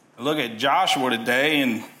look at Joshua today,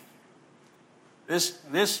 and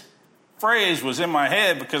this phrase was in my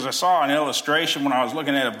head because I saw an illustration when I was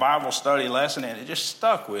looking at a Bible study lesson, and it just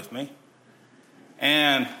stuck with me.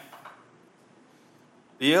 And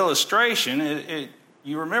the illustration,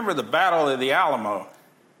 you remember the Battle of the Alamo.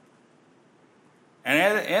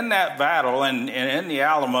 And in that battle and in the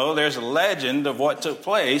Alamo, there's a legend of what took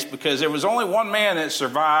place because there was only one man that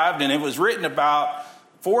survived, and it was written about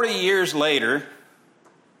 40 years later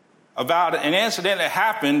about an incident that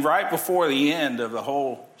happened right before the end of the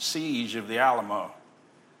whole siege of the Alamo.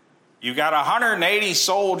 You got 180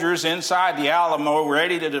 soldiers inside the Alamo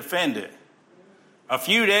ready to defend it. A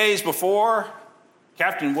few days before,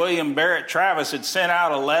 Captain William Barrett Travis had sent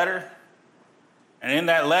out a letter. And in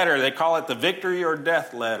that letter, they call it the victory or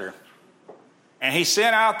death letter. And he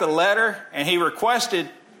sent out the letter, and he requested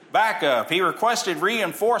backup. He requested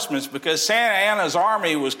reinforcements because Santa Anna's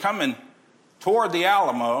army was coming toward the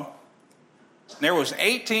Alamo. There was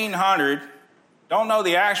 1,800, don't know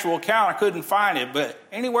the actual count, I couldn't find it, but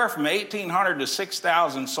anywhere from 1,800 to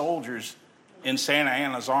 6,000 soldiers in Santa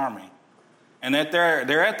Anna's army. And that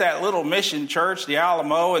they're at that little mission church, the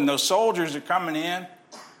Alamo, and those soldiers are coming in.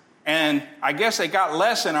 And I guess they got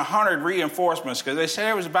less than 100 reinforcements because they said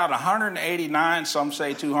there was about 189, some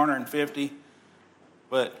say 250,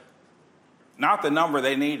 but not the number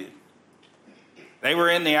they needed. They were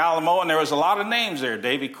in the Alamo, and there was a lot of names there.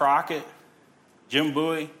 Davy Crockett, Jim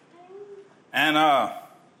Bowie. And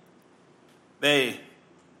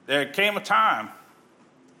there came a time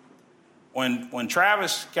when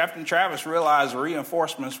Captain Travis realized the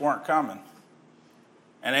reinforcements weren't coming.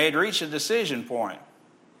 And they had reached a decision point.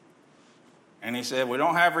 And he said, we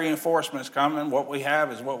don't have reinforcements coming. What we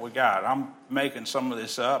have is what we got. I'm making some of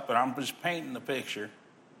this up, but I'm just painting the picture.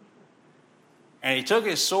 And he took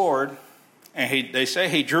his sword, and they say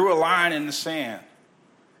he drew a line in the sand.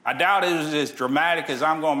 I doubt it was as dramatic as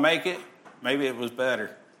I'm going to make it. Maybe it was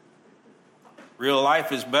better. Real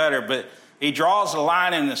life is better, but he draws a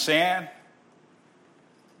line in the sand,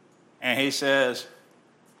 and he says,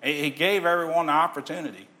 he gave everyone the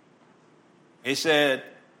opportunity. He said,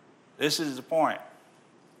 this is the point.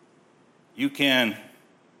 You can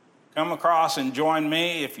come across and join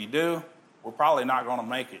me. If you do, we're probably not going to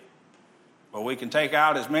make it. But we can take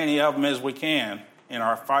out as many of them as we can in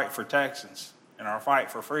our fight for Texans, in our fight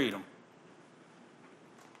for freedom.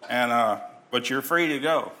 And but you're free to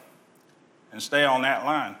go and stay on that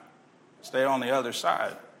line. Stay on the other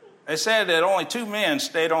side. They said that only 2 men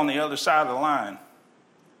stayed on the other side of the line.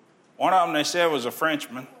 One of them, they said, was a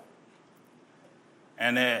Frenchman.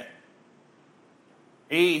 And that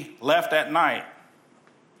he left at night.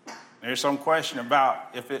 There's some question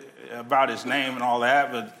about his name and all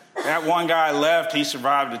that, but that one guy left. He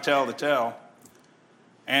survived to tell the tale.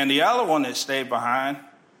 And the other one that stayed behind,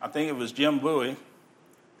 I think it was Jim Bowie,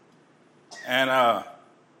 and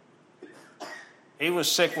he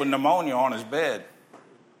was sick with pneumonia on his bed.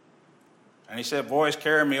 And he said, boys,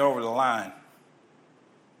 carry me over the line.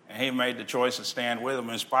 And he made the choice to stand with them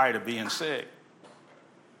in spite of being sick.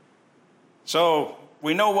 So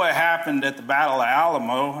we know what happened at the Battle of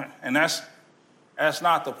Alamo, and that's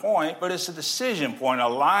not the point, but it's a decision point, a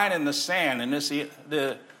line in the sand. And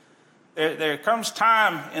there comes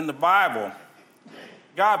time in the Bible,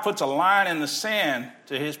 God puts a line in the sand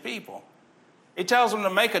to his people. He tells them to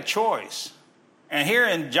make a choice. And here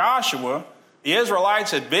in Joshua, the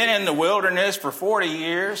Israelites had been in the wilderness for 40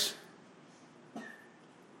 years,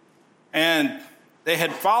 and they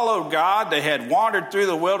had followed God. They had wandered through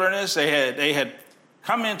the wilderness. They had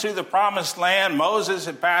come into the promised land. Moses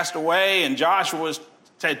had passed away, and Joshua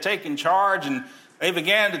had taken charge, and they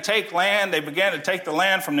began to take land. They began to take the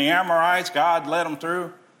land from the Amorites. God led them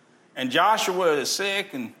through. And Joshua is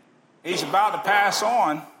sick, and he's about to pass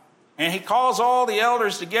on. And he calls all the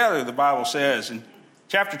elders together, the Bible says. In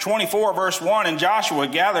chapter 24, verse 1, and Joshua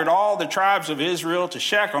gathered all the tribes of Israel to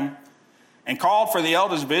Shechem and called for the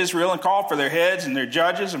elders of Israel and called for their heads and their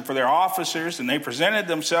judges and for their officers, and they presented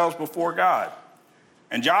themselves before God.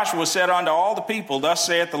 And Joshua said unto all the people, thus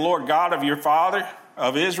saith the Lord God of your father,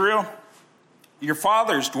 of Israel, your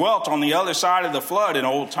fathers dwelt on the other side of the flood in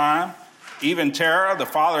old time, even Terah, the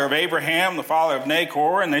father of Abraham, the father of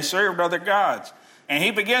Nahor, and they served other gods. And he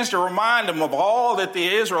begins to remind them of all that the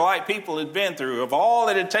Israelite people had been through, of all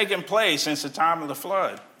that had taken place since the time of the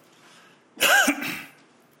flood.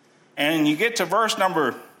 And you get to verse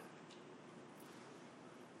number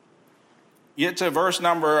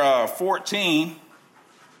 14.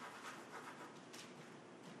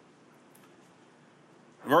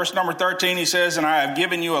 Verse number 13, he says, and I have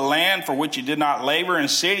given you a land for which you did not labor, and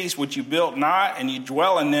cities which you built not, and you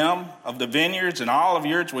dwell in them. Of the vineyards and olive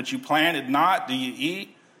yards which you planted not, do you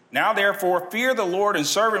eat? Now therefore fear the Lord and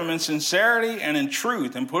serve him in sincerity and in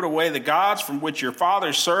truth, and put away the gods from which your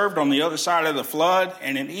fathers served on the other side of the flood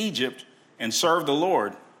and in Egypt, and serve the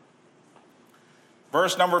Lord.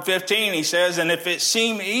 Verse number 15, he says, and if it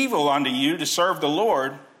seem evil unto you to serve the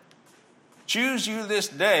Lord, choose you this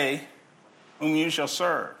day whom you shall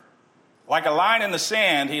serve. Like a line in the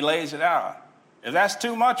sand, he lays it out. If that's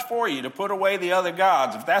too much for you to put away the other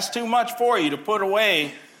gods, if that's too much for you to put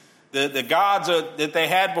away the gods that they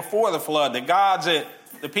had before the flood, the gods that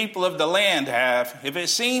the people of the land have, if it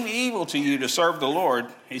seem evil to you to serve the Lord,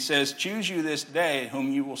 he says, choose you this day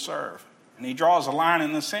whom you will serve. And he draws a line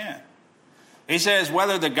in the sand. He says,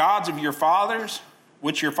 whether the gods of your fathers,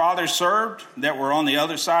 which your fathers served, that were on the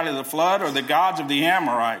other side of the flood, or the gods of the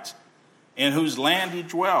Amorites, in whose land you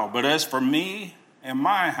dwell. But as for me and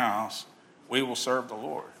my house, we will serve the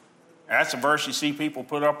Lord. And that's a verse you see people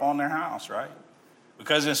put up on their house, right?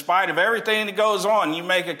 Because in spite of everything that goes on, you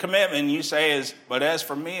make a commitment and you say, but as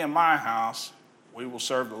for me and my house, we will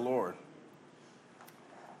serve the Lord.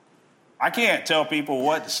 I can't tell people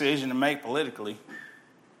what decision to make politically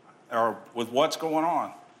or with what's going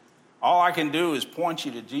on. All I can do is point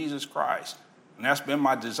you to Jesus Christ. And that's been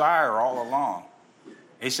my desire all along.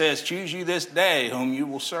 He says, choose you this day whom you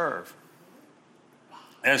will serve.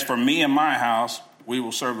 As for me and my house, we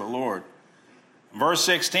will serve the Lord. Verse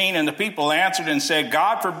 16, and the people answered and said,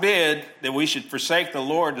 God forbid that we should forsake the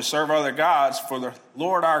Lord to serve other gods, for the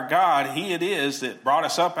Lord our God, he it is that brought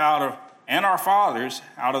us up and our fathers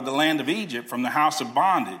out of the land of Egypt from the house of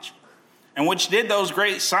bondage, and which did those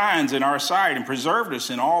great signs in our sight and preserved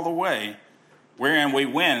us in all the way wherein we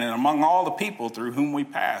went and among all the people through whom we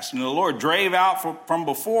passed. And the Lord drave out from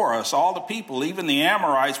before us all the people, even the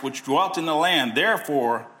Amorites which dwelt in the land.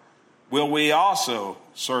 Therefore will we also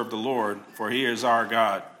serve the Lord, for he is our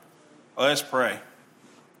God. Let's pray.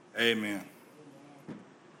 Amen.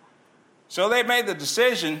 So they made the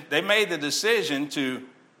decision to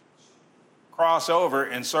cross over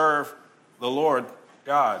and serve the Lord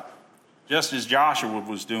God, just as Joshua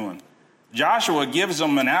was doing. Joshua gives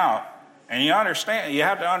them an out. And you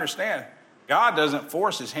have to understand, God doesn't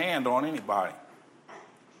force his hand on anybody.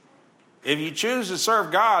 If you choose to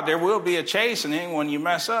serve God, there will be a chastening when you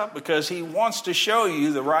mess up because he wants to show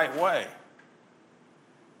you the right way.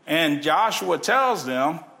 And Joshua tells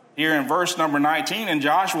them here in verse number 19, and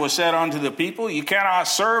Joshua said unto the people, you cannot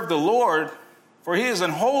serve the Lord, for he is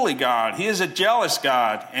an holy God. He is a jealous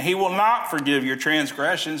God, and he will not forgive your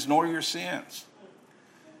transgressions nor your sins.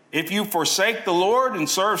 If you forsake the Lord and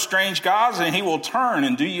serve strange gods, then he will turn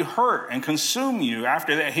and do you hurt and consume you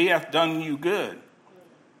after that he hath done you good.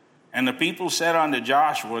 And the people said unto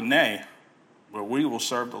Joshua, nay, but we will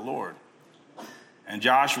serve the Lord. And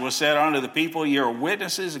Joshua said unto the people, ye are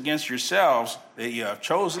witnesses against yourselves that ye have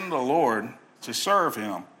chosen the Lord to serve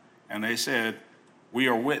him. And they said, we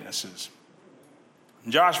are witnesses.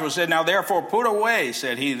 And Joshua said, now therefore put away,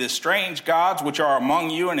 said he, the strange gods which are among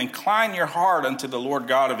you, and incline your heart unto the Lord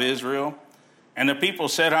God of Israel. And the people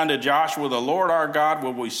said unto Joshua, the Lord our God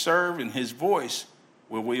will we serve, and his voice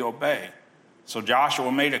will we obey. So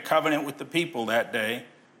Joshua made a covenant with the people that day,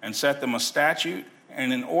 and set them a statute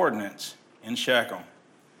and an ordinance in Shechem.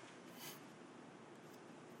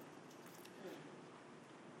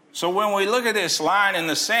 So when we look at this line in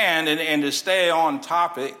the sand, and to stay on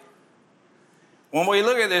topic, when we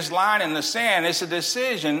look at this line in the sand, it's a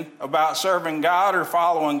decision about serving God or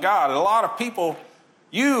following God. A lot of people,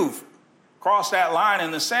 you've crossed that line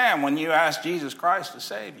in the sand when you asked Jesus Christ to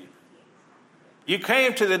save you. You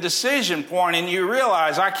came to the decision point and you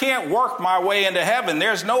realize, I can't work my way into heaven.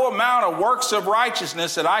 There's no amount of works of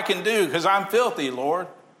righteousness that I can do because I'm filthy, Lord.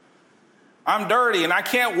 I'm dirty and I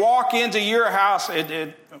can't walk into your house.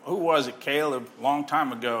 Who was it? Caleb, a long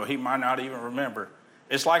time ago. He might not even remember.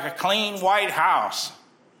 It's like a clean white house.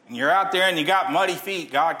 And you're out there and you got muddy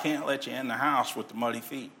feet. God can't let you in the house with the muddy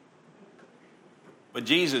feet. But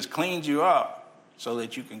Jesus cleans you up so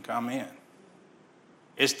that you can come in.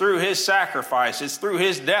 It's through his sacrifice. It's through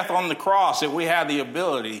his death on the cross that we have the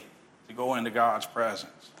ability to go into God's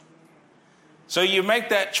presence. So you make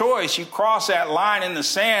that choice. You cross that line in the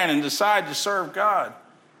sand and decide to serve God.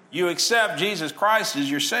 You accept Jesus Christ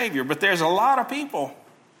as your Savior. But there's a lot of people,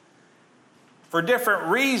 for different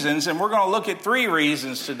reasons, and we're going to look at 3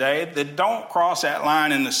 reasons today, that don't cross that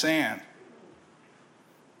line in the sand.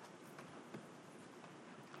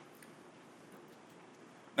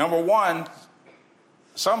 Number 1,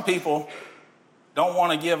 some people don't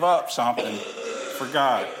want to give up something for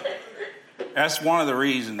God. That's one of the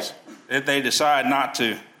reasons that they decide not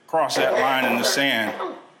to cross that line in the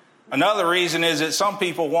sand. Another reason is that some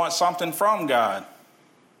people want something from God.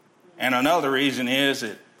 And another reason is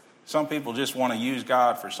that some people just want to use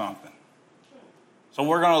God for something. So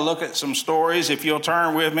we're going to look at some stories. If you'll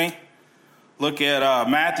turn with me, look at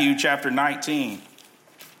Matthew chapter 19.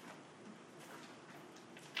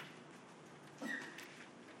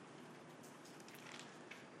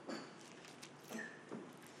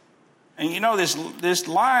 And you know, this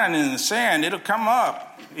line in the sand, it'll come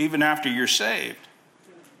up even after you're saved.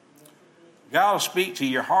 God will speak to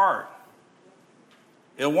your heart.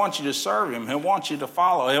 He'll want you to serve him. He'll want you to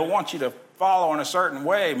follow. He'll want you to follow in a certain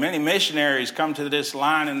way. Many missionaries come to this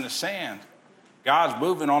line in the sand. God's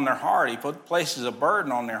moving on their heart. He places a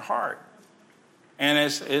burden on their heart. And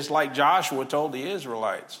it's like Joshua told the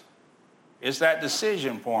Israelites. It's that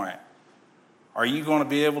decision point. Are you going to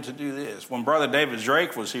be able to do this? When Brother David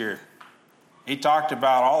Drake was here, he talked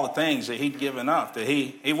about all the things that he'd given up, that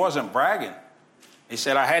he wasn't bragging. He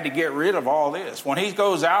said, I had to get rid of all this. When he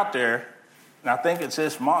goes out there, and I think it's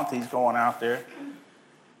this month he's going out there,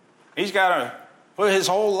 he's got to put his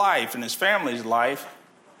whole life and his family's life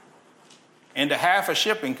into half a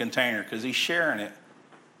shipping container because he's sharing it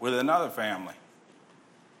with another family.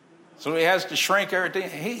 So he has to shrink everything.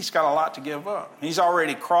 He's got a lot to give up. He's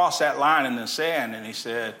already crossed that line in the sand, and he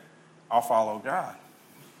said, I'll follow God.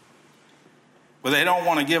 But they don't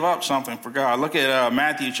want to give up something for God. Look at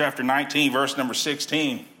Matthew chapter 19, verse number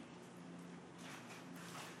 16. It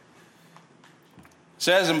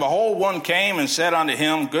says, and behold, one came and said unto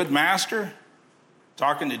him, Good master,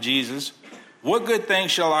 talking to Jesus, what good thing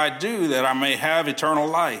shall I do that I may have eternal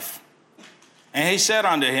life? And he said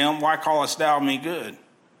unto him, Why callest thou me good?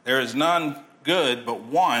 There is none good but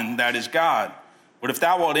one, that is God. But if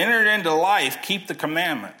thou wilt enter into life, keep the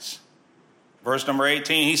commandments. Verse number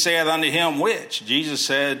 18, he saith unto him, Which? Jesus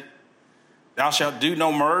said, Thou shalt do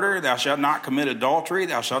no murder, thou shalt not commit adultery,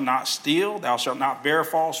 thou shalt not steal, thou shalt not bear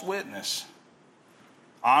false witness.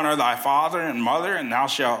 Honor thy father and mother, and thou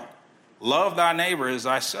shalt love thy neighbor as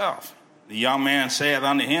thyself. The young man saith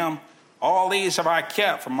unto him, All these have I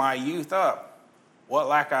kept from my youth up. What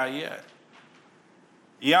lack I yet?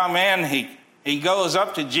 The young man, he goes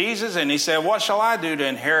up to Jesus and he said, What shall I do to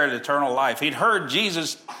inherit eternal life? He'd heard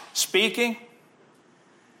Jesus speaking.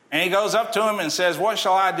 And he goes up to him and says, What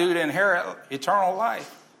shall I do to inherit eternal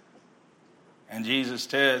life? And Jesus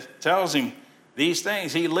tells him these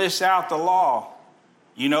things. He lists out the law.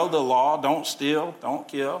 You know the law, don't steal, don't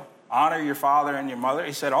kill, honor your father and your mother.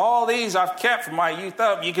 He said, all these I've kept from my youth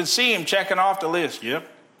up. You can see him checking off the list. Yep.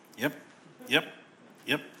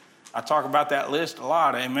 I talk about that list a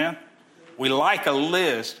lot, amen. We like a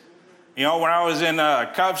list. You know, when I was in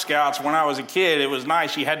Cub Scouts, when I was a kid, it was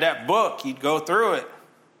nice. You had that book. You'd go through it.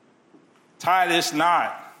 Tie this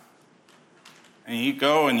knot. And you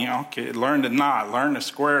go and, learn the knot, learn the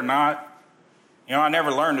square knot. You know, I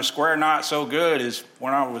never learned the square knot so good as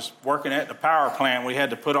when I was working at the power plant. We had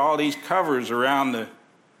to put all these covers around the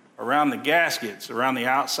gaskets, around the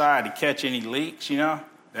outside to catch any leaks, That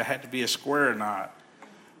had to be a square knot.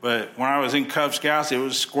 But when I was in Cub Scouts, it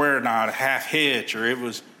was a square knot, a half hitch, or it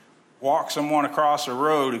was walk someone across the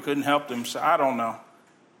road who couldn't help themselves. I don't know.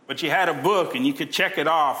 But you had a book and you could check it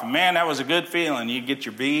off. And man, that was a good feeling. You'd get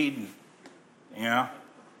your bead and,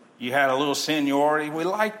 you had a little seniority. We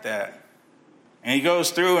liked that. And he goes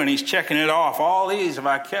through and he's checking it off. All these have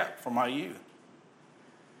I kept from my youth.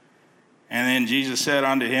 And then Jesus said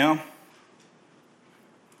unto him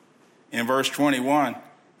in verse 21,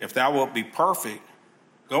 If thou wilt be perfect,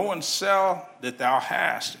 go and sell that thou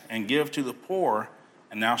hast and give to the poor,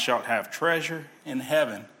 and thou shalt have treasure in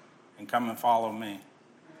heaven, and come and follow me.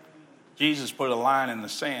 Jesus put a line in the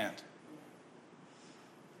sand.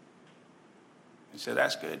 He said,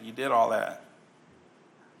 that's good. You did all that.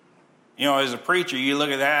 As a preacher, you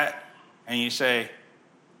look at that and you say,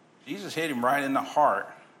 Jesus hit him right in the heart.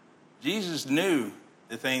 Jesus knew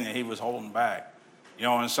the thing that he was holding back.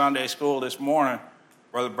 In Sunday school this morning,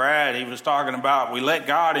 Brother Brad, he was talking about we let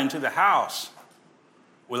God into the house.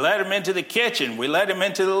 We let him into the kitchen. We let him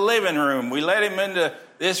into the living room. We let him into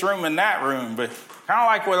this room and that room. But kind of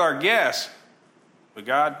like with our guests. But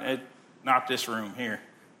God, not this room here.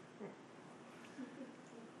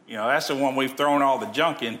 That's the one we've thrown all the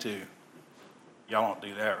junk into. Y'all don't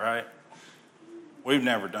do that, right? We've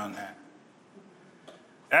never done that.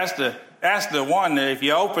 That's the one that if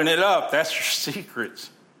you open it up, that's your secrets.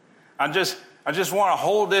 I just want to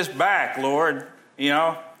hold this back, Lord.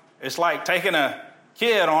 It's like taking a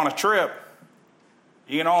kid on a trip.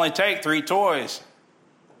 You can only take 3 toys.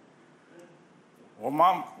 Well,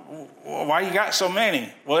 Mom, why you got so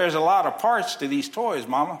many? Well, there's a lot of parts to these toys,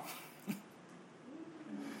 Mama.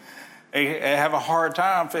 They have a hard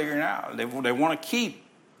time figuring out. They want to keep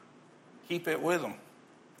it with them.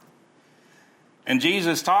 And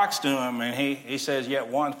Jesus talks to him, and he says, yet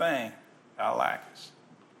one thing thou lackest.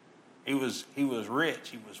 He was rich,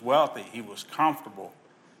 he was wealthy, he was comfortable.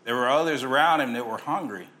 There were others around him that were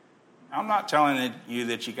hungry. I'm not telling you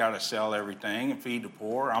that you got to sell everything and feed the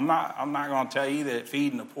poor. I'm not going to tell you that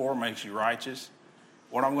feeding the poor makes you righteous.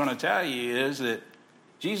 What I'm going to tell you is that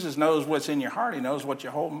Jesus knows what's in your heart. He knows what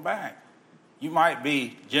you're holding back. You might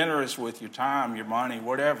be generous with your time, your money,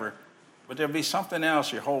 whatever, but there'll be something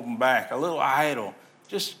else you're holding back, a little idol.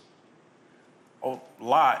 Just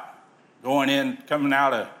Lot coming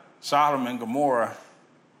out of Sodom and Gomorrah.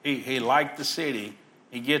 He liked the city.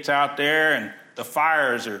 He gets out there, and the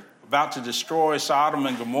fires are about to destroy Sodom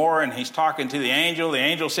and Gomorrah, and he's talking to the angel. The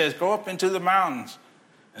angel says, go up into the mountains.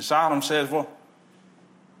 And Sodom says, well,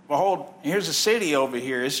 behold, here's a city over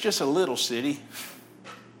here. It's just a little city.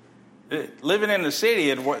 Living in the city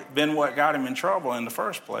had been what got him in trouble in the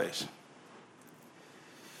first place.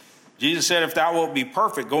 Jesus said, if thou wilt be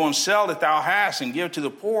perfect, go and sell that thou hast and give to the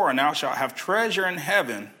poor, and thou shalt have treasure in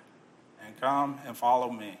heaven, and come and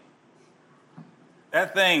follow me.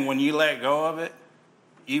 That thing, when you let go of it,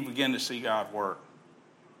 you begin to see God work.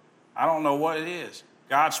 I don't know what it is.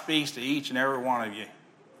 God speaks to each and every one of you.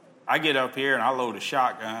 I get up here and I load a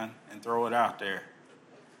shotgun and throw it out there.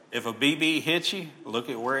 If a BB hits you, look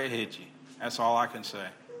at where it hit you. That's all I can say.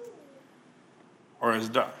 Or as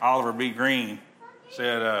Oliver B. Green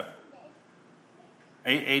said,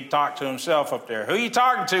 he talked to himself up there. Who you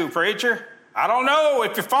talking to, preacher? I don't know.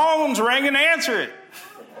 If your phone's ringing, answer it.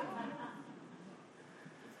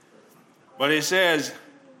 But he says,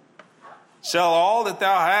 sell all that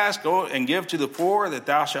thou hast, go and give to the poor, that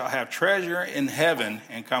thou shalt have treasure in heaven,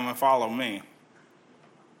 and come and follow me.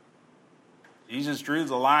 Jesus drew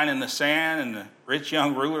the line in the sand, and the rich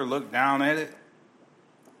young ruler looked down at it,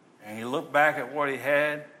 and he looked back at what he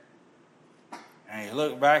had, and he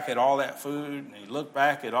looked back at all that food, and he looked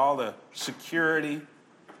back at all the security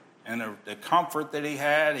and the comfort that he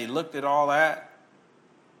had. He looked at all that.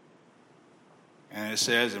 And it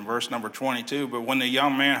says in verse number 22, but when the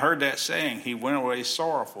young man heard that saying, he went away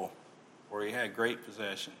sorrowful, for he had great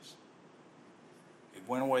possessions. He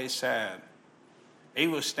went away sad. He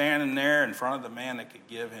was standing there in front of the man that could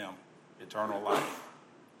give him eternal life.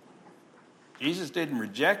 Jesus didn't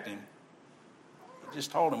reject him. He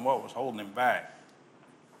just told him what was holding him back.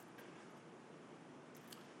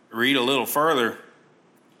 Read a little further.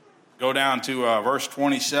 Go down to verse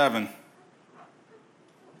 27.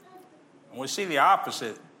 And we see the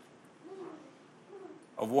opposite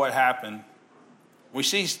of what happened. We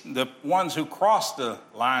see the ones who crossed the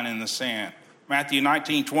line in the sand. Matthew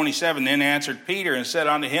 19:27, then answered Peter and said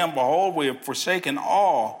unto him, behold, we have forsaken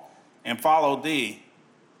all and followed thee.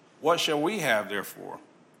 What shall we have therefore?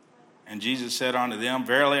 And Jesus said unto them,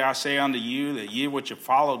 verily I say unto you, that ye which have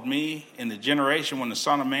followed me in the generation when the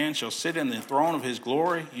Son of Man shall sit in the throne of his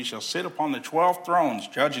glory, ye shall sit upon the 12 thrones,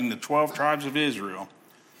 judging the 12 tribes of Israel.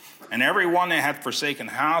 And every one that hath forsaken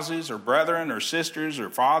houses, or brethren, or sisters, or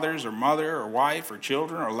fathers, or mother, or wife, or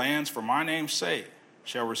children, or lands for my name's sake,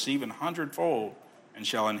 shall receive 100-fold, and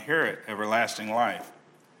shall inherit everlasting life.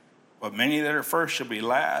 But many that are first shall be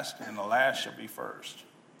last, and the last shall be first.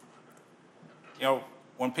 You know,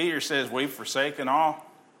 when Peter says we've forsaken all,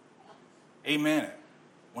 he meant it.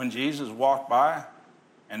 When Jesus walked by,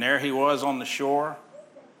 and there he was on the shore,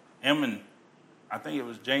 him and I think it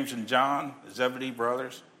was James and John, the Zebedee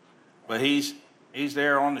brothers. But he's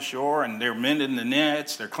there on the shore, and they're mending the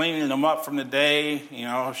nets. They're cleaning them up from the day,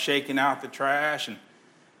 shaking out the trash. And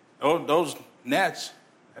those nets,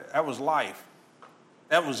 that was life.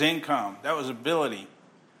 That was income. That was ability.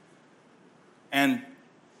 And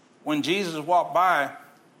when Jesus walked by,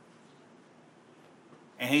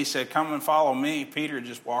 and he said, come and follow me, Peter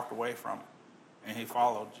just walked away from him, and he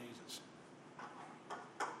followed Jesus.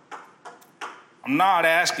 I'm not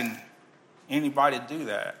asking anybody to do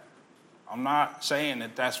that. I'm not saying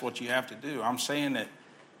that that's what you have to do. I'm saying that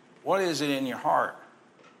what is it in your heart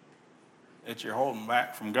that you're holding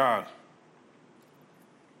back from God?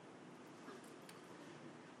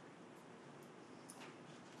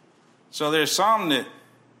 So there's some that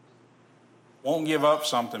won't give up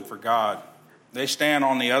something for God. They stand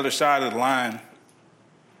on the other side of the line.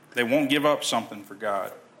 They won't give up something for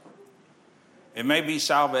God. It may be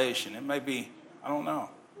salvation. It may be, I don't know.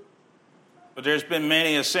 But there's been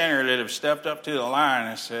many a sinner that have stepped up to the line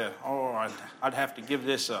and said, I'd have to give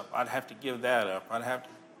this up. I'd have to give that up. I'd have to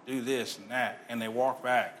do this and that. And they walk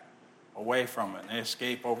back. away from it, and they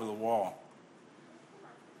escape over the wall.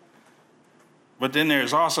 But then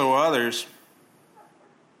there's also others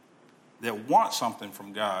that want something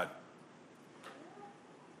from God.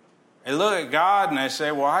 They look at God and they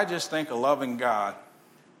say, well, I just think a loving God.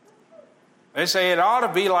 They say it ought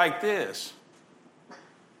to be like this.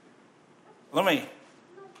 Let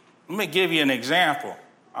me give you an example.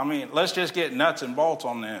 Let's just get nuts and bolts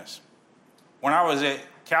on this. When I was at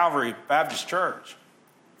Calvary Baptist Church,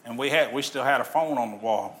 and we still had a phone on the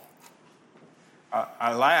wall.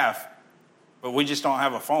 I laugh, but we just don't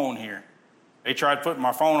have a phone here. They tried putting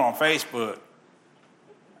my phone on Facebook.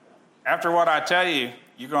 After what I tell you,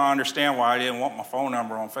 you're going to understand why I didn't want my phone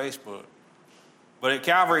number on Facebook. But at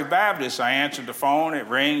Calvary Baptist, I answered the phone. It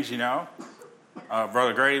rings,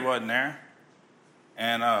 Brother Grady wasn't there.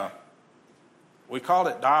 And we called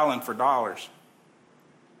it dialing for dollars.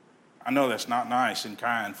 I know that's not nice and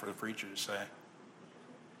kind for the preacher to say.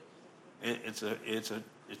 It's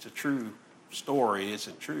a true story.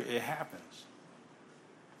 It happens.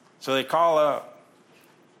 So they call up,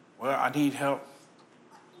 well, I need help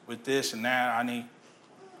with this and that. I need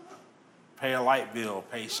to pay a light bill,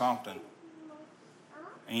 pay something.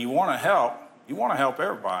 And you want to help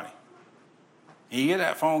everybody. And you get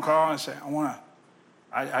that phone call and say,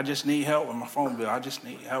 I just need help with my phone bill. I just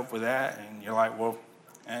need help with that. And you're like, well,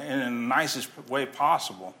 in the nicest way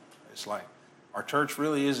possible. It's like, our church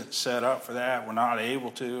really isn't set up for that. We're not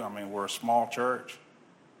able to. We're a small church.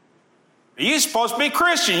 You're supposed to be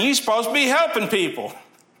Christian. You're supposed to be helping people.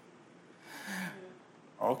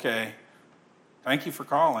 Okay. Thank you for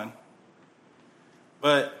calling.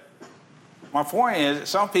 But my point is that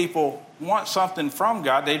some people want something from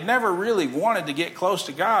God. They've never really wanted to get close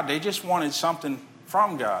to God. They just wanted something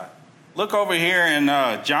from God. Look over here in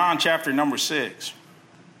John chapter number 6.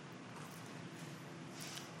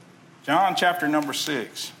 John chapter number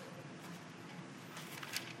 6.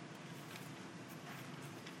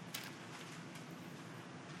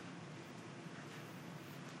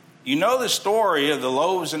 You know the story of the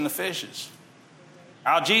loaves and the fishes.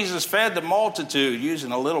 How Jesus fed the multitude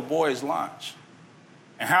using a little boy's lunch.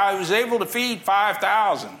 And how he was able to feed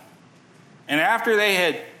 5,000. And after they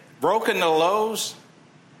had broken the loaves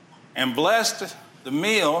and blessed the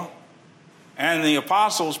meal, and the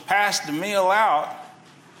apostles passed the meal out,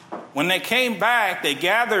 when they came back, they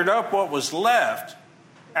gathered up what was left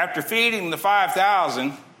after feeding the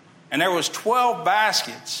 5,000, and there was 12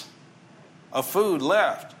 baskets of food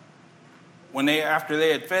left after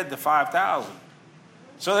they had fed the 5,000.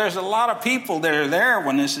 So there's a lot of people that are there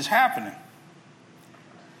when this is happening.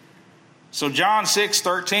 So John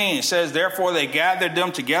 6:13 says, therefore they gathered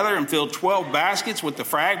them together and filled 12 baskets with the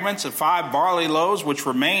fragments of 5 barley loaves, which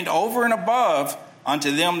remained over and above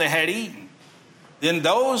unto them that had eaten. Then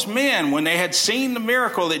those men, when they had seen the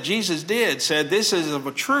miracle that Jesus did, said, this is of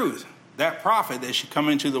a truth, that prophet that should come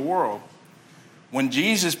into the world. When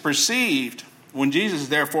Jesus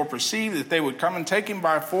therefore perceived that they would come and take him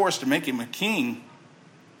by force to make him a king,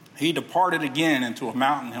 he departed again into a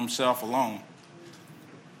mountain himself alone.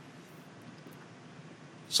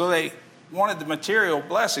 So they wanted the material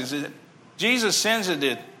blessings. Jesus sends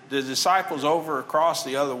the disciples over across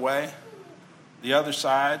the other way, the other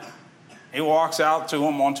side. He walks out to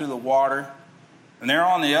them onto the water, and they're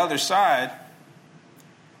on the other side.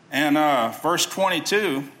 And verse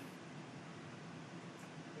 22,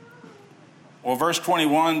 or verse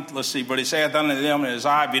 21, let's see, but he saith unto them, his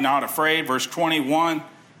eye, be not afraid. Verse 21,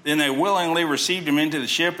 then they willingly received him into the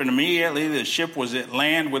ship, and immediately the ship was at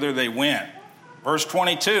land whither they went. Verse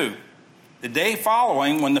 22, the day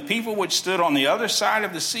following, when the people which stood on the other side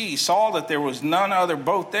of the sea saw that there was none other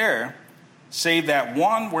boat there, save that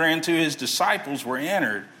one whereinto his disciples were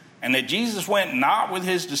entered, and that Jesus went not with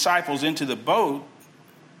his disciples into the boat,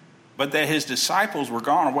 but that his disciples were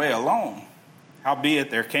gone away alone. Howbeit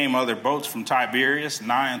there came other boats from Tiberias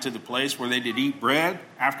nigh unto the place where they did eat bread,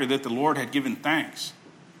 after that the Lord had given thanks.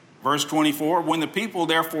 Verse 24, when the people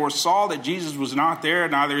therefore saw that Jesus was not there,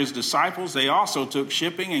 neither his disciples, they also took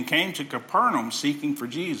shipping and came to Capernaum seeking for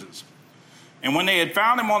Jesus. And when they had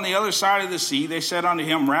found him on the other side of the sea, they said unto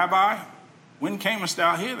him, Rabbi, when camest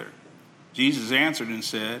thou hither? Jesus answered and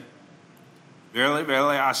said, verily,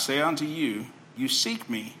 verily, I say unto you, you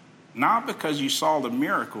seek me, not because you saw the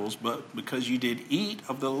miracles, but because you did eat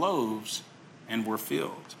of the loaves and were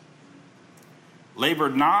filled. Labor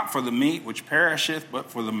not for the meat which perisheth,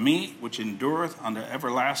 but for the meat which endureth unto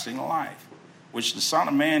everlasting life, which the Son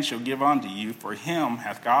of Man shall give unto you, for him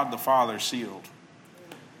hath God the Father sealed.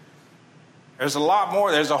 There's a lot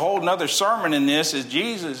more. There's a whole nother sermon in this as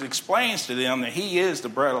Jesus explains to them that he is the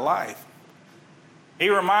bread of life. He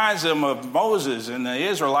reminds them of Moses and the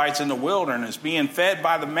Israelites in the wilderness being fed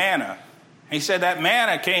by the manna. He said that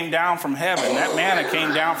manna came down from heaven. That manna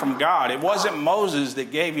came down from God. It wasn't Moses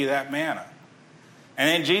that gave you that manna. And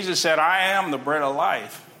then Jesus said, I am the bread of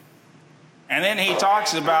life. And then he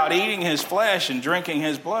talks about eating his flesh and drinking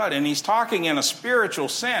his blood. And he's talking in a spiritual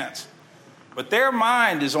sense. But their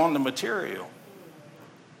mind is on the material.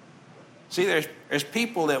 See, there's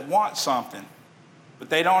people that want something, but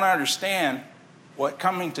they don't understand what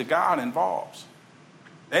coming to God involves.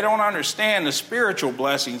 They don't understand the spiritual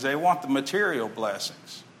blessings. They want the material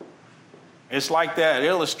blessings. It's like that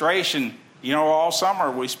illustration, all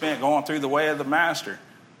summer we spent going through the way of the master.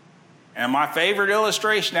 And my favorite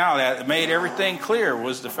illustration now that made everything clear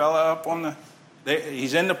was the fella up on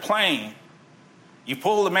he's in the plane. You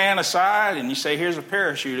pull the man aside and you say, here's a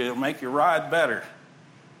parachute. It'll make your ride better.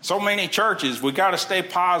 So many churches, we got to stay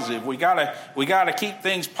positive. We got to keep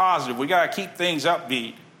things positive. We got to keep things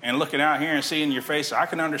upbeat. And looking out here and seeing your face, I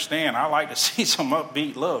can understand. I like to see some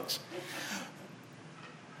upbeat looks.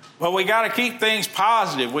 But we got to keep things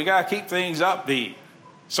positive. We got to keep things upbeat.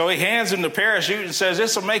 So he hands him the parachute and says,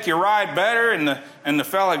 this will make your ride better. And the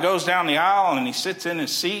fella goes down the aisle and he sits in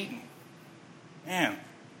his seat. Man,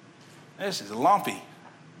 this is lumpy.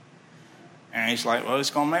 And he's like, well, it's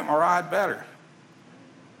going to make my ride better.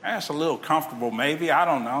 That's a little comfortable, maybe. I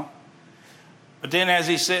don't know. But then as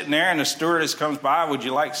he's sitting there and the stewardess comes by, would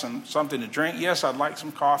you like something to drink? Yes, I'd like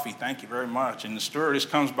some coffee. Thank you very much. And the stewardess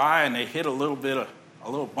comes by and they hit a little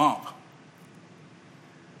bump.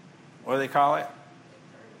 What do they call it?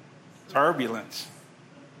 Turbulence.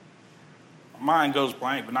 My mind goes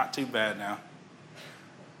blank, but not too bad now.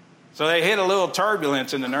 So they hit a little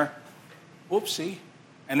turbulence in the nerve. Whoopsie.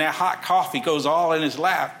 And that hot coffee goes all in his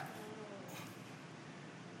lap.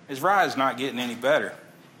 His ride's not getting any better.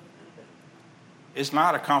 It's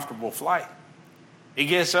not a comfortable flight. He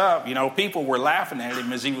gets up, people were laughing at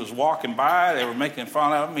him as he was walking by. They were making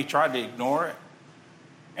fun of him. He tried to ignore it.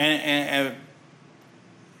 And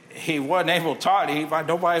he wasn't able to talk to anybody.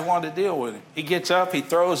 Nobody wanted to deal with him. He gets up, he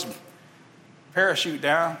throws the parachute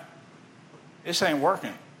down. This ain't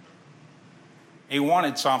working. He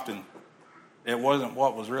wanted something that wasn't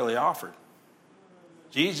what was really offered.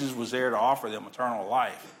 Jesus was there to offer them eternal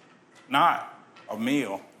life, not a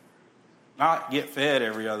meal, not get fed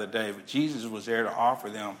every other day, but Jesus was there to offer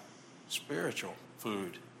them spiritual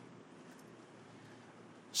food.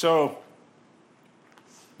 So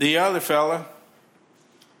the other fella,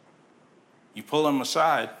 you pull him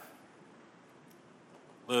aside.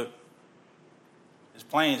 Look, his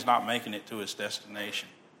plane's not making it to its destination.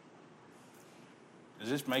 Does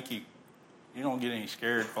this make you don't get any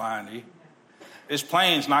scared flying, do you? This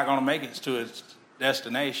plane's not going to make it to its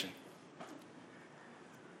destination.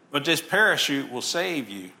 But this parachute will save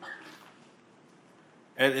you.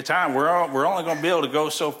 At the time, we're only going to be able to go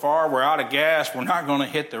so far. We're out of gas. We're not going to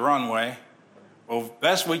hit the runway. Well, the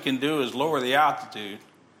best we can do is lower the altitude.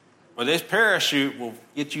 But this parachute will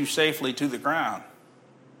get you safely to the ground.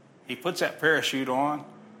 He puts that parachute on.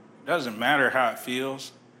 It doesn't matter how it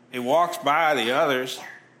feels. He walks by the others.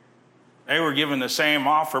 They were given the same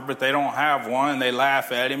offer, but they don't have one. They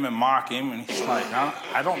laugh at him and mock him. And he's like,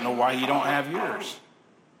 I don't know why you don't have yours.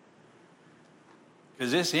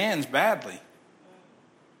 Because this ends badly.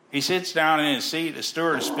 He sits down in his seat. The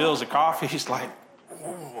steward spills the coffee. He's like,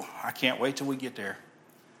 oh, I can't wait till we get there.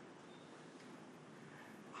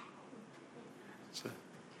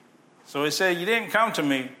 So he said, you didn't come to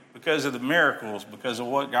me because of the miracles, because of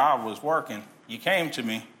what God was working. You came to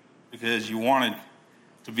me because you wanted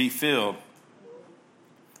to be filled.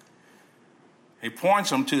 He points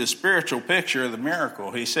them to the spiritual picture of the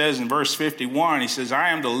miracle. He says in verse 51, he says, I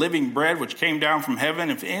am the living bread which came down from heaven.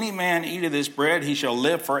 If any man eat of this bread, he shall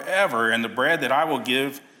live forever. And the bread that I will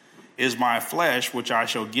give is my flesh, which I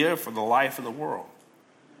shall give for the life of the world.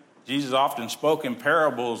 Jesus often spoke in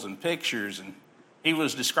parables and pictures, and he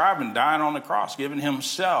was describing dying on the cross, giving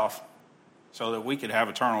himself so that we could have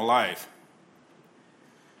eternal life.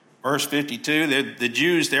 Verse 52, the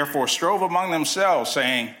Jews therefore strove among themselves,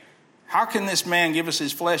 saying, how can this man give us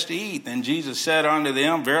his flesh to eat? Then Jesus said unto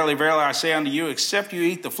them, verily, verily, I say unto you, except you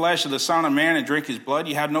eat the flesh of the Son of Man and drink his blood,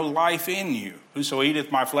 you have no life in you. Whoso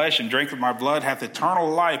eateth my flesh and drinketh my blood hath eternal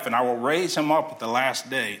life, and I will raise him up at the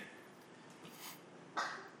last day.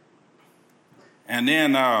 And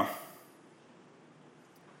then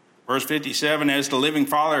verse 57, as the living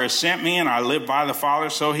Father has sent me, and I live by the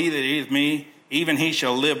Father, so he that eateth me, even he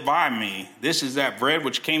shall live by me. This is that bread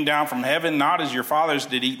which came down from heaven, not as your fathers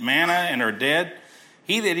did eat manna and are dead.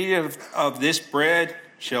 He that eateth of this bread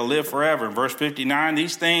shall live forever. Verse 59,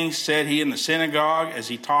 these things said he in the synagogue as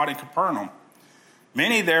he taught in Capernaum.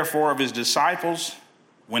 Many, therefore, of his disciples,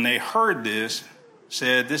 when they heard this,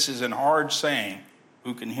 said, "This is an hard saying.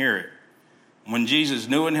 Who can hear it?" When Jesus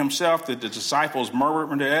knew in himself that the disciples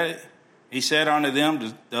murmured at it, he said unto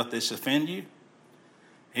them, "Doth this offend you?"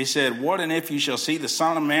 He said, "What and if you shall see the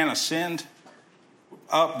Son of Man ascend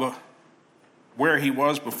up where he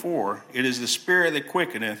was before? It is the Spirit that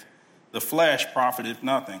quickeneth, the flesh profiteth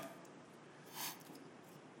nothing."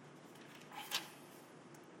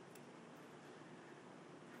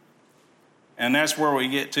 And that's where we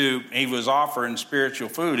get to, he was offering spiritual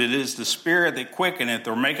food. It is the Spirit that quickeneth,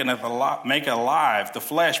 or make it alive. The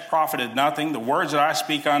flesh profited nothing. The words that I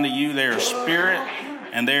speak unto you, they are spirit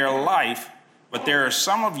and they are life. But there are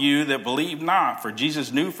some of you that believe not. For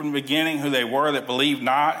Jesus knew from the beginning who they were that believed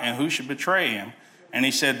not, and who should betray him. And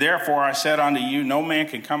he said, "Therefore I said unto you, no man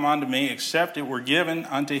can come unto me except it were given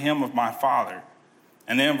unto him of my Father."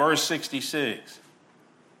 And then verse 66.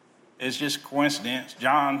 It's just coincidence.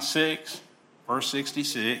 John 6. Verse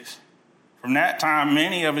 66, from that time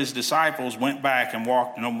many of his disciples went back and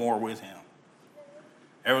walked no more with him.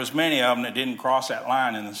 There was many of them that didn't cross that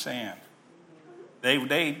line in the sand. They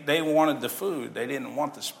wanted the food. They didn't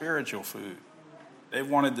want the spiritual food. They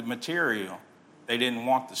wanted the material. They didn't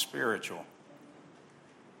want the spiritual.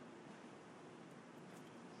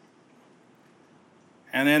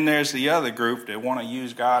 And then there's the other group that want to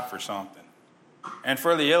use God for something. And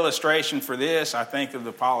for the illustration for this, I think of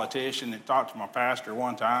the politician that talked to my pastor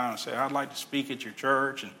one time and said, "I'd like to speak at your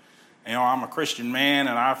church, and I'm a Christian man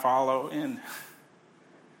and I follow in."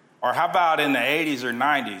 Or how about in the 80s or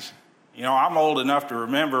 90s? I'm old enough to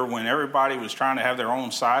remember when everybody was trying to have their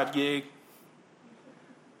own side gig,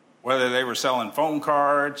 whether they were selling phone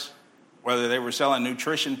cards, whether they were selling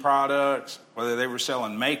nutrition products, whether they were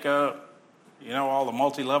selling makeup, all the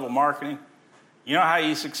multi-level marketing. You know how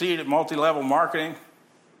you succeed at multi-level marketing?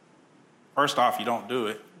 First off, you don't do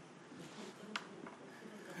it.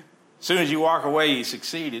 As soon as you walk away, you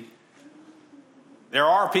succeeded. There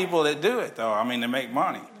are people that do it, though. They make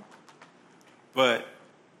money. But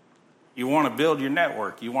you want to build your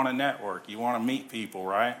network. You want to network. You want to meet people,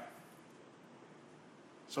 right?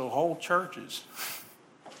 So whole churches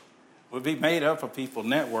would be made up of people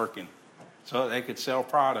networking so that they could sell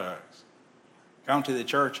products. Come to the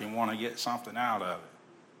church and want to get something out of it.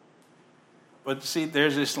 But see,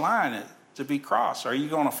 there's this line to be crossed. Are you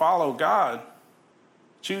going to follow God?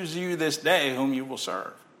 Choose you this day whom you will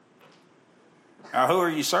serve. Now, who are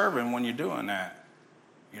you serving when you're doing that?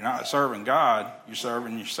 You're not serving God. You're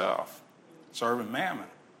serving yourself. Serving mammon.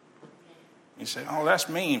 You say, "Oh, that's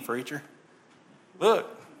mean, preacher." Look.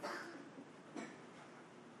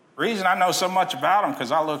 The reason I know so much about them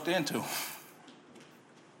because I looked into them.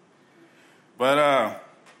 But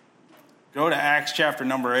go to Acts chapter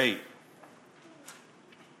number 8.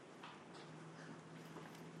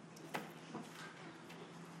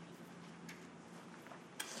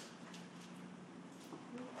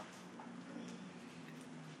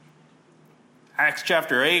 Acts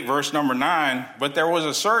chapter 8, verse number 9. But there was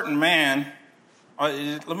a certain man.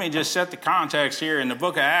 Let me just set the context here. In the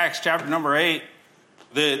book of Acts chapter number 8,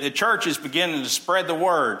 the church is beginning to spread the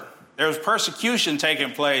word. There was persecution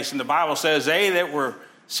taking place, and the Bible says they that were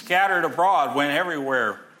scattered abroad went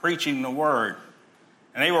everywhere preaching the word.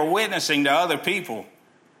 And they were witnessing to other people.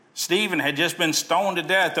 Stephen had just been stoned to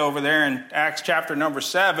death over there in Acts chapter number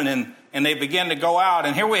 7, and they began to go out.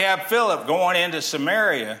 And here we have Philip going into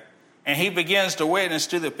Samaria, and he begins to witness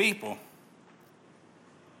to the people.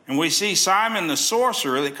 And we see Simon the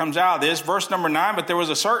sorcerer that comes out of this. Verse number 9, but there was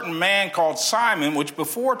a certain man called Simon, which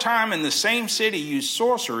before time in the same city used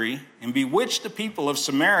sorcery and bewitched the people of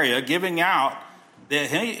Samaria, giving out that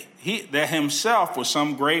that himself was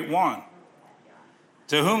some great one.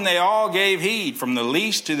 To whom they all gave heed, from the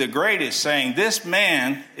least to the greatest, saying, "This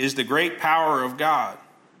man is the great power of God."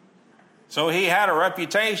 So he had a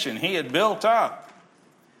reputation. He had built up.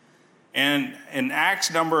 And in Acts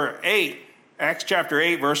chapter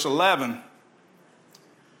 8, verse 11,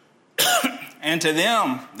 and to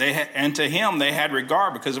him they had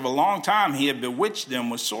regard, because of a long time he had bewitched them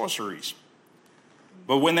with sorceries.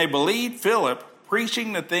 But when they believed Philip,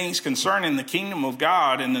 preaching the things concerning the kingdom of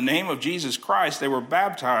God in the name of Jesus Christ, they were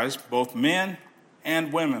baptized, both men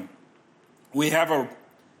and women. We have a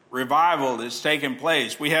revival that's taking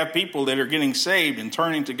place. We have people that are getting saved and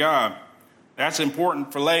turning to God. That's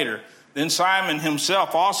important for later. Then Simon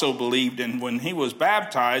himself also believed, and when he was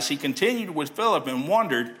baptized, he continued with Philip and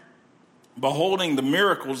wondered, beholding the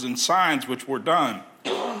miracles and signs which were done.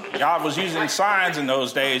 God was using signs in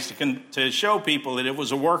those days to show people that it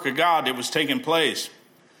was a work of God that was taking place.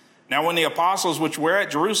 Now when the apostles which were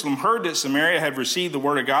at Jerusalem heard that Samaria had received the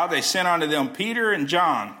word of God, they sent unto them Peter and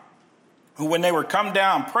John, who when they were come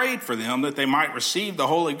down prayed for them that they might receive the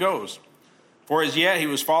Holy Ghost. For as yet he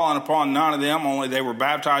was fallen upon none of them, only they were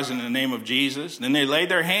baptized in the name of Jesus. Then they laid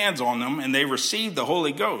their hands on them, and they received the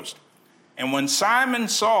Holy Ghost. And when Simon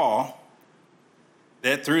saw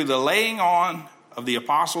that through the laying on of the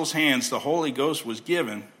apostles' hands the Holy Ghost was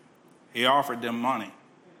given, he offered them money,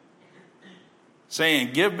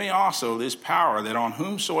 saying, Give me also this power, that on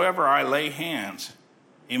whomsoever I lay hands,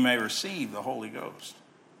 he may receive the Holy Ghost.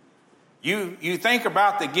 You think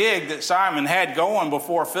about the gig that Simon had going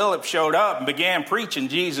before Philip showed up and began preaching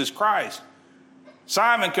Jesus Christ.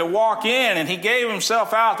 Simon could walk in and he gave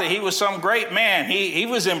himself out that he was some great man. He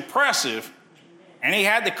was impressive. And he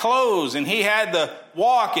had the clothes and he had the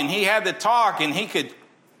walk and he had the talk and he could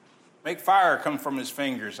make fire come from his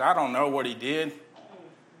fingers. I don't know what he did.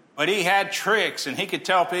 But he had tricks and he could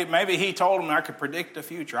tell people, maybe he told them, I could predict the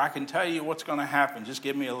future. I can tell you what's going to happen. Just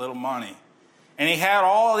give me a little money. And he had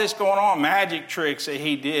all this going on, magic tricks that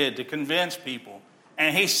he did to convince people.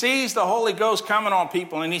 And he sees the Holy Ghost coming on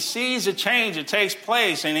people, and he sees a change that takes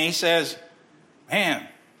place, and he says, man,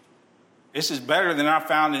 this is better than I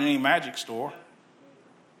found in any magic store.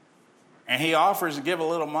 And he offers to give a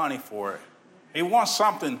little money for it. He wants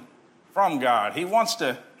something from God. He wants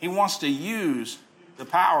to use the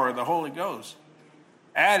power of the Holy Ghost,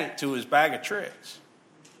 add it to his bag of tricks.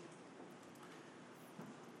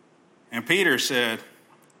 And Peter said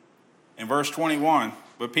in verse 21,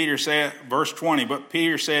 but Peter said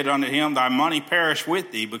unto him, Thy money perish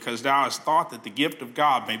with thee, because thou hast thought that the gift of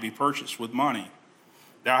God may be purchased with money.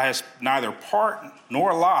 Thou hast neither part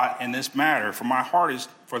nor lot in this matter, for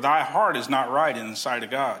thy heart is not right in the sight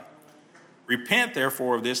of God. Repent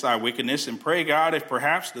therefore of this thy wickedness, and pray God if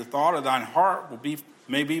perhaps the thought of thine heart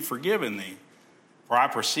may be forgiven thee. For I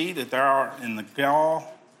perceive that thou art in the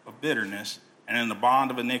gall of bitterness and in the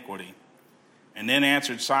bond of iniquity. And then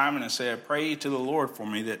answered Simon and said, Pray ye to the Lord for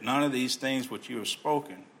me, that none of these things which you have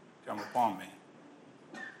spoken come upon me.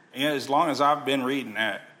 And as long as I've been reading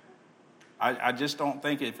that, I just don't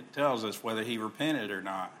think if it tells us whether he repented or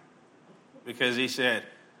not. Because he said,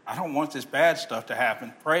 I don't want this bad stuff to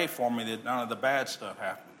happen. Pray for me that none of the bad stuff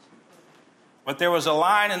happens. But there was a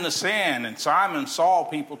line in the sand, and Simon saw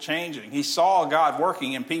people changing. He saw God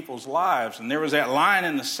working in people's lives, and there was that line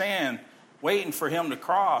in the sand waiting for him to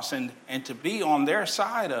cross and to be on their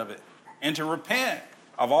side of it and to repent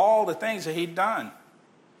of all the things that he'd done.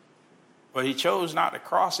 But he chose not to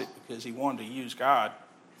cross it because he wanted to use God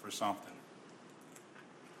for something.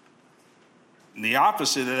 And the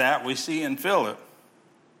opposite of that we see in Philip.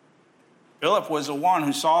 Philip was the one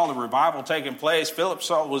who saw the revival taking place. Philip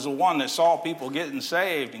was the one that saw people getting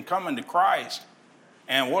saved and coming to Christ.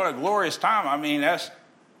 And what a glorious time. I mean,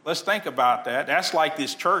 let's think about that. That's like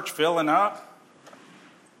this church filling up.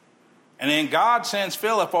 And then God sends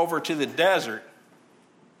Philip over to the desert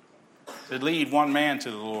to lead one man to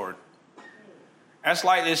the Lord. That's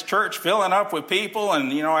like this church filling up with people,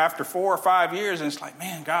 and, after 4 or 5 years, and it's like,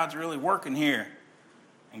 man, God's really working here.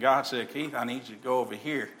 And God said, Keith, I need you to go over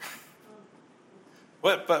here.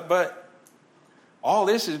 But all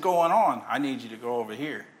this is going on. I need you to go over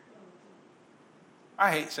here.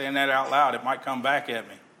 I hate saying that out loud. It might come back at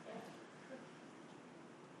me.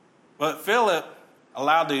 But Philip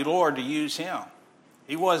allowed the Lord to use him.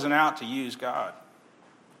 He wasn't out to use God.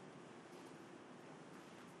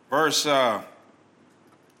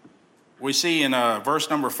 We see in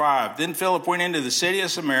verse number 5, Then Philip went into the city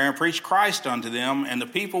of Samaria and preached Christ unto them, and the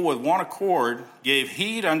people with one accord gave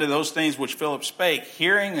heed unto those things which Philip spake,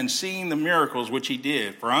 hearing and seeing the miracles which he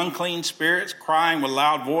did. For unclean spirits, crying with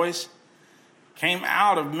loud voice, came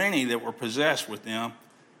out of many that were possessed with them,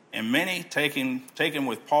 and many taken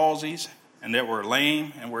with palsies, and that were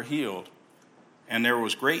lame and were healed. And there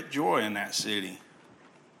was great joy in that city.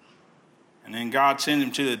 And then God sent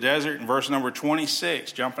him to the desert in verse number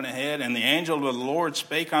 26, jumping ahead. And the angel of the Lord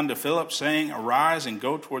spake unto Philip, saying, Arise and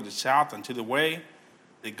go toward the south unto the way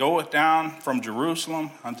that goeth down from Jerusalem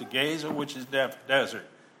unto Gaza, which is desert.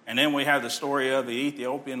 And then we have the story of the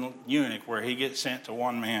Ethiopian eunuch where he gets sent to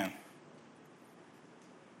one man.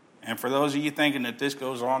 And for those of you thinking that this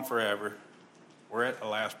goes on forever, we're at the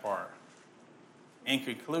last part. In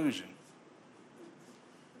conclusion,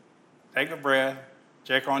 take a breath,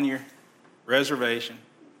 check on your reservation.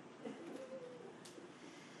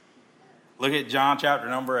 Look at John chapter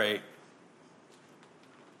number 8.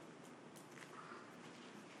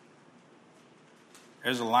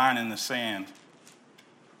 There's a line in the sand.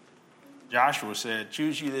 Joshua said,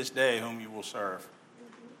 Choose you this day whom you will serve.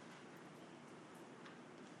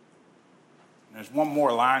 There's one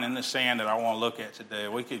more line in the sand that I want to look at today.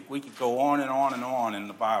 We could go on and on and on in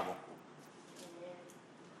the Bible.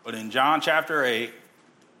 But in John chapter 8,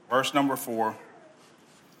 verse number 4,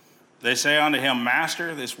 they say unto him,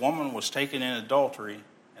 Master, this woman was taken in adultery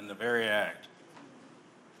in the very act.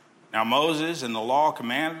 Now Moses and the law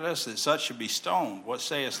commanded us that such should be stoned. What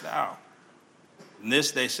sayest thou? And this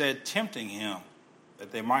they said, tempting him,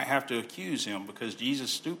 that they might have to accuse him, because Jesus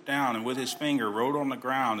stooped down and with his finger wrote on the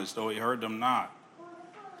ground as though he heard them not.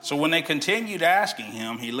 So when they continued asking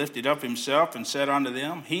him, he lifted up himself and said unto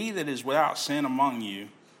them, He that is without sin among you,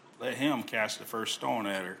 let him cast the first stone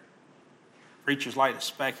at her. Preachers like to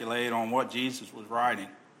speculate on what Jesus was writing.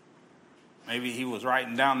 Maybe he was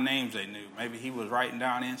writing down names they knew. Maybe he was writing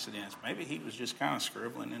down incidents. Maybe he was just kind of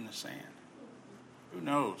scribbling in the sand. Who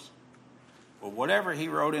knows? But whatever he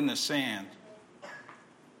wrote in the sand,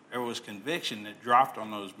 there was conviction that dropped on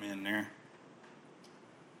those men there.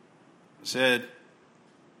 It said,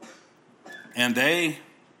 and they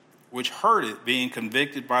which heard it, being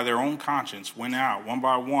convicted by their own conscience, went out one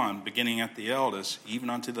by one, beginning at the eldest, even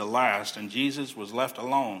unto the last. And Jesus was left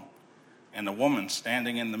alone, and the woman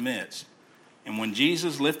standing in the midst. And when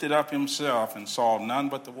Jesus lifted up himself and saw none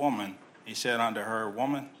but the woman, he said unto her,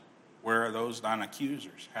 Woman, where are those thine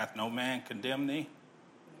accusers? Hath no man condemned thee?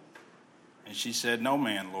 And she said, No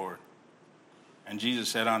man, Lord. And Jesus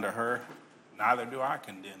said unto her, Neither do I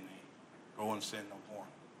condemn thee. Go and sin no more.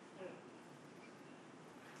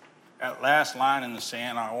 That last line in the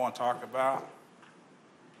sand I want to talk about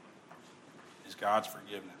is God's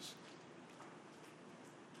forgiveness.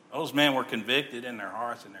 Those men were convicted in their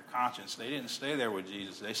hearts and their conscience. They didn't stay there with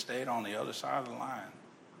Jesus. They stayed on the other side of the line.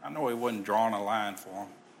 I know he wasn't drawing a line for them,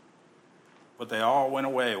 but they all went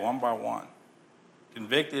away one by one,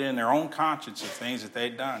 convicted in their own conscience of things that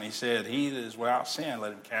they'd done. He said, He that is without sin,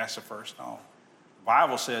 let him cast the first stone. The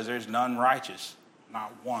Bible says there's none righteous,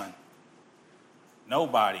 not one.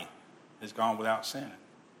 Nobody has gone without sinning.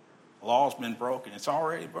 The law's been broken. It's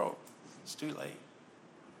already broke. It's too late.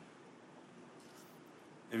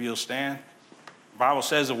 If you'll stand. The Bible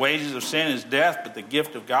says the wages of sin is death, but the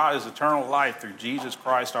gift of God is eternal life through Jesus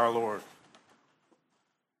Christ our Lord.